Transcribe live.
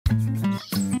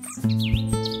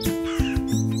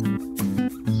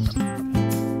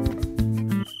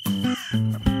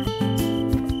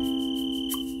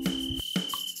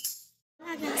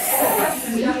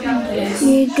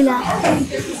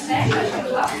glace.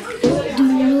 De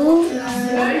l'eau,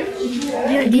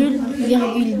 virgule,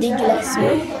 des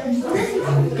glaçons.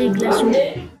 Des glaçons.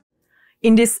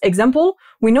 In this example,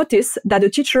 we notice that the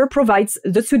teacher provides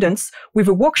the students with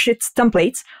a worksheet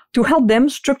template to help them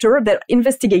structure their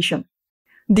investigation.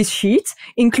 This sheet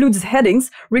includes headings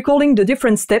recalling the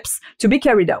different steps to be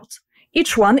carried out.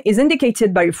 Each one is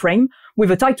indicated by a frame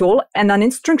with a title and an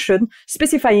instruction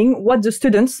specifying what the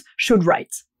students should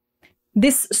write.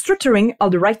 This structuring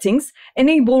of the writings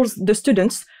enables the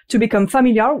students to become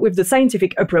familiar with the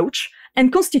scientific approach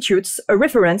and constitutes a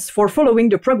reference for following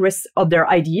the progress of their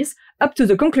ideas up to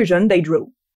the conclusion they draw.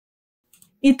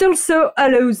 It also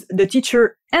allows the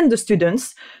teacher and the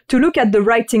students to look at the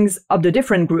writings of the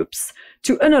different groups,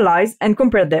 to analyze and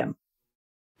compare them.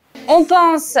 On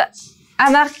pense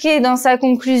à marquer dans sa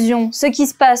conclusion ce qui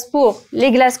se passe pour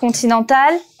les glaces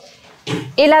continentales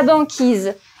et la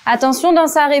banquise. Attention, dans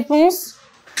sa réponse,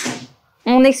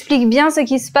 on explique bien ce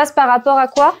qui se passe par rapport à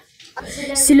quoi?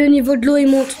 Si le niveau de l'eau il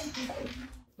monte.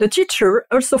 The teacher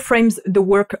also frames the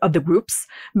work of the groups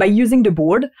by using the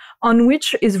board, on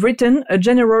which is written a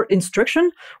general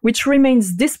instruction which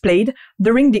remains displayed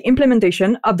during the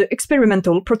implementation of the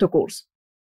experimental protocols.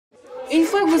 Une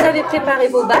fois que vous avez préparé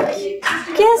vos bacs,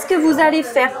 qu'est-ce que vous allez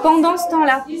faire pendant ce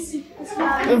temps-là?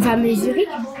 On va mesurer.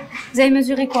 Vous allez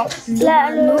mesurer quoi?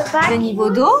 Le niveau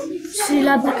d'eau.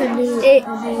 Et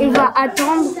on va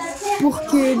attendre pour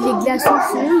que les glaçons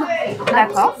fondent.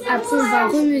 D'accord. Après, on va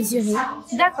remesurer.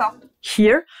 D'accord.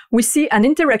 Here, we see an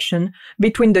interaction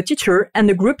between the teacher and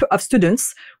a group of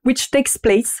students, which takes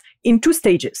place in two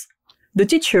stages. The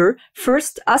teacher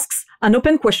first asks an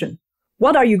open question.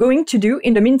 What are you going to do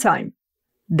in the meantime?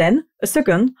 Then, a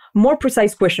second, more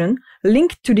precise question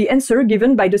linked to the answer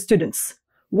given by the students.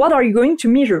 What are you going to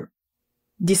measure?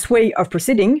 This way of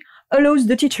proceeding allows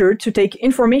the teacher to take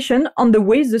information on the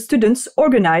ways the students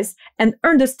organize and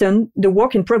understand the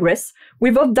work in progress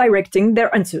without directing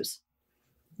their answers.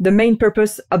 The main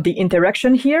purpose of the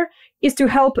interaction here is to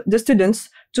help the students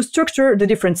to structure the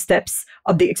different steps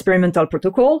of the experimental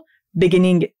protocol,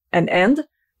 beginning and end,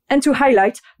 and to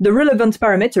highlight the relevant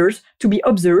parameters to be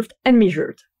observed and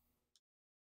measured.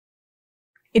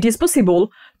 It is possible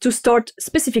to start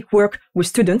specific work with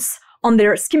students on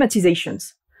their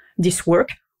schematizations. This work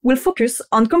will focus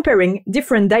on comparing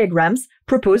different diagrams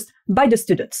proposed by the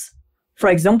students. For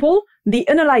example, the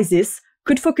analysis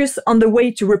could focus on the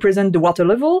way to represent the water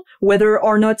level, whether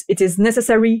or not it is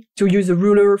necessary to use a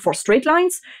ruler for straight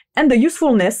lines, and the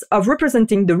usefulness of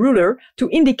representing the ruler to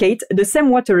indicate the same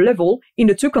water level in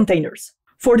the two containers.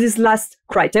 For this last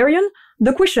criterion,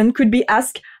 the question could be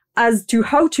asked as to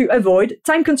how to avoid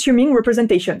time-consuming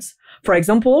representations, for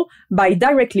example, by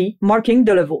directly marking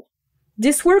the level.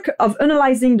 This work of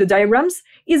analyzing the diagrams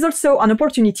is also an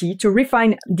opportunity to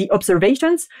refine the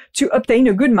observations to obtain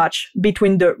a good match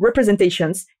between the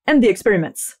representations and the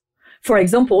experiments. For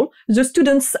example, the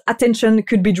students' attention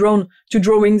could be drawn to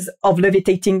drawings of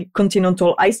levitating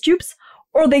continental ice cubes,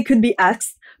 or they could be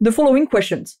asked the following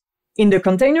questions. In the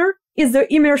container, is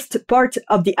the immersed part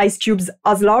of the ice cubes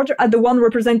as large as the one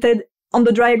represented on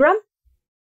the diagram?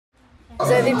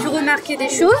 Vous avez pu remarquer des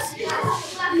choses?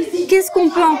 Qu'est-ce qu'on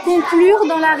peut en conclure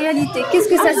dans la réalité? Qu'est-ce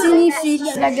que ça signifie?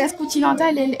 La glace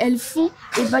continentale, elle fond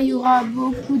et il y aura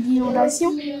beaucoup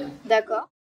d'inondations. D'accord.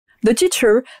 The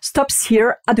teacher stops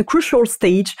here at a crucial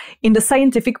stage in the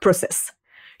scientific process.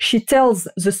 She tells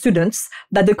the students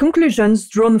that the conclusions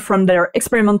drawn from their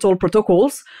experimental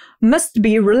protocols must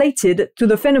be related to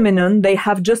the phenomenon they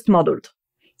have just modeled.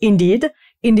 Indeed,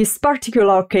 in this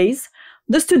particular case,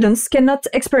 the students cannot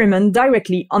experiment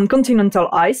directly on continental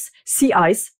ice,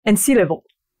 and sea level.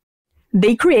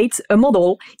 They create a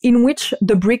model in which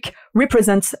the brick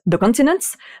represents the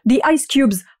continents, the ice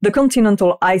cubes, the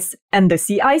continental ice and the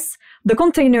sea ice, the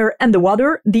container and the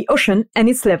water, the ocean and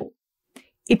its level.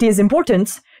 It is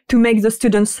important to make the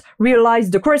students realize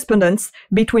the correspondence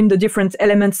between the different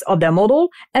elements of their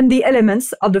model and the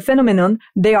elements of the phenomenon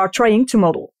they are trying to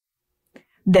model.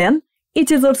 Then, it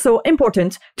is also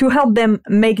important to help them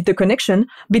make the connection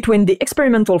between the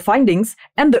experimental findings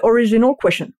and the original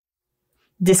question.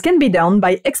 This can be done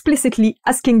by explicitly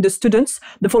asking the students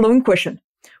the following question.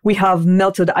 We have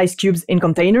melted ice cubes in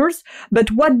containers, but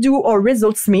what do our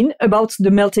results mean about the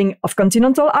melting of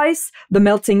continental ice, the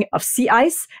melting of sea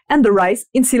ice, and the rise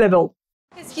in sea level?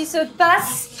 Qu'est-ce qui se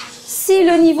passe si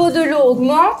le niveau de l'eau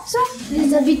augmente?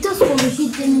 Les habitants seront obligés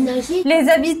de déménager. Les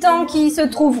habitants qui se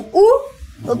trouvent où?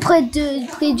 Près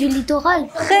du littoral.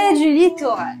 Près du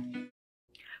littoral.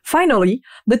 Finally,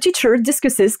 the teacher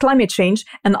discusses climate change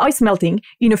and ice melting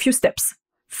in a few steps.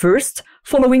 First,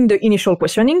 Following the initial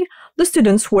questioning, the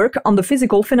students work on the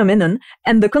physical phenomenon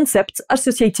and the concepts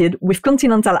associated with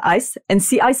continental ice and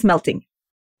sea ice melting.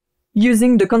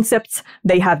 Using the concepts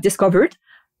they have discovered,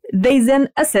 they then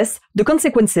assess the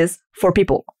consequences for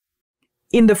people.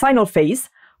 In the final phase,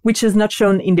 which is not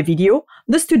shown in the video,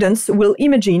 the students will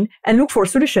imagine and look for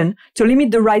solutions to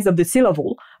limit the rise of the sea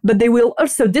level, but they will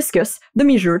also discuss the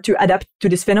measures to adapt to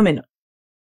this phenomenon.